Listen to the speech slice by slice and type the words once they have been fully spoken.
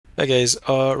Hi guys,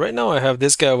 right now I have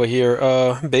this guy over here,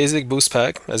 basic boost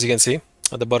pack, as you can see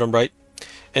at the bottom right,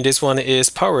 and this one is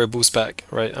power boost pack,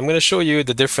 right? I'm gonna show you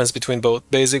the difference between both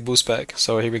basic boost pack.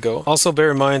 So here we go. Also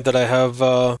bear in mind that I have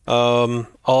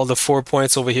all the 4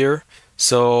 points over here,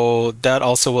 so that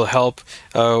also will help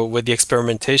with the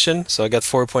experimentation. So I got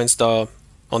 4 points on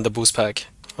the boost pack.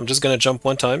 I'm just gonna jump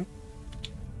one time.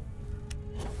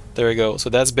 There we go. So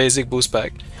that's basic boost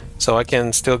pack. So I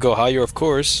can still go higher, of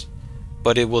course,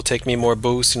 but it will take me more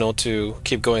boost, to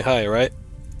keep going high, right?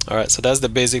 All right, so that's the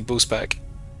basic boost pack.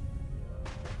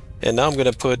 And now I'm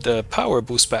gonna put the power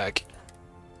boost pack.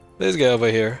 This guy over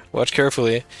here. Watch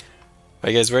carefully. Are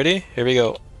you guys ready? Here we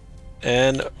go.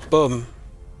 And boom.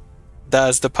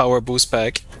 That's the power boost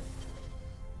pack.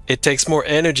 It takes more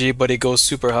energy, but it goes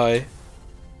super high.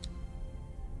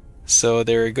 So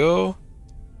there we go.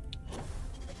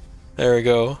 There we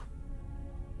go.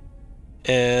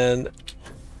 And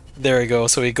there we go.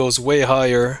 So it goes way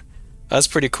higher. That's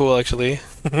pretty cool, actually.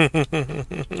 There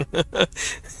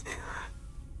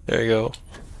you go.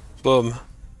 Boom.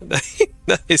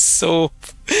 That is so...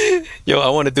 Yo, I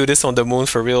want to do this on the moon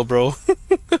for real, bro.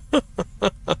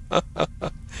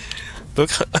 Look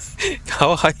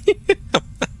how high...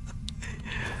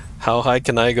 How high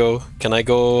can I go? Can I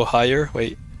go higher?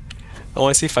 Wait. I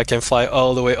want to see if I can fly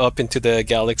all the way up into the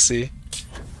galaxy.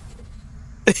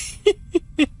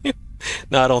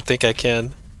 No, I don't think I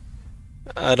can.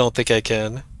 I don't think I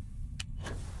can.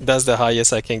 That's the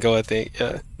highest I can go, I think.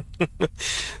 Yeah.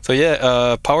 So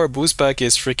yeah, power boost pack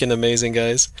is freaking amazing,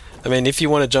 guys. I mean, if you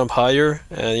want to jump higher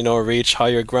and reach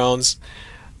higher grounds,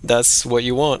 that's what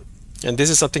you want. And this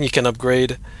is something you can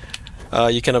upgrade.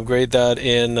 You can upgrade that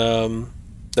in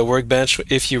the workbench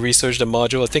if you research the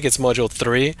module. I think it's module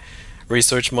 3,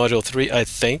 research module 3, I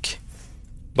think.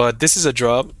 But this is a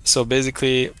drop. So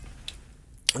basically,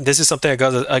 this is something I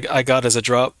got as a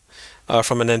drop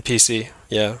from an NPC.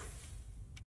 Yeah.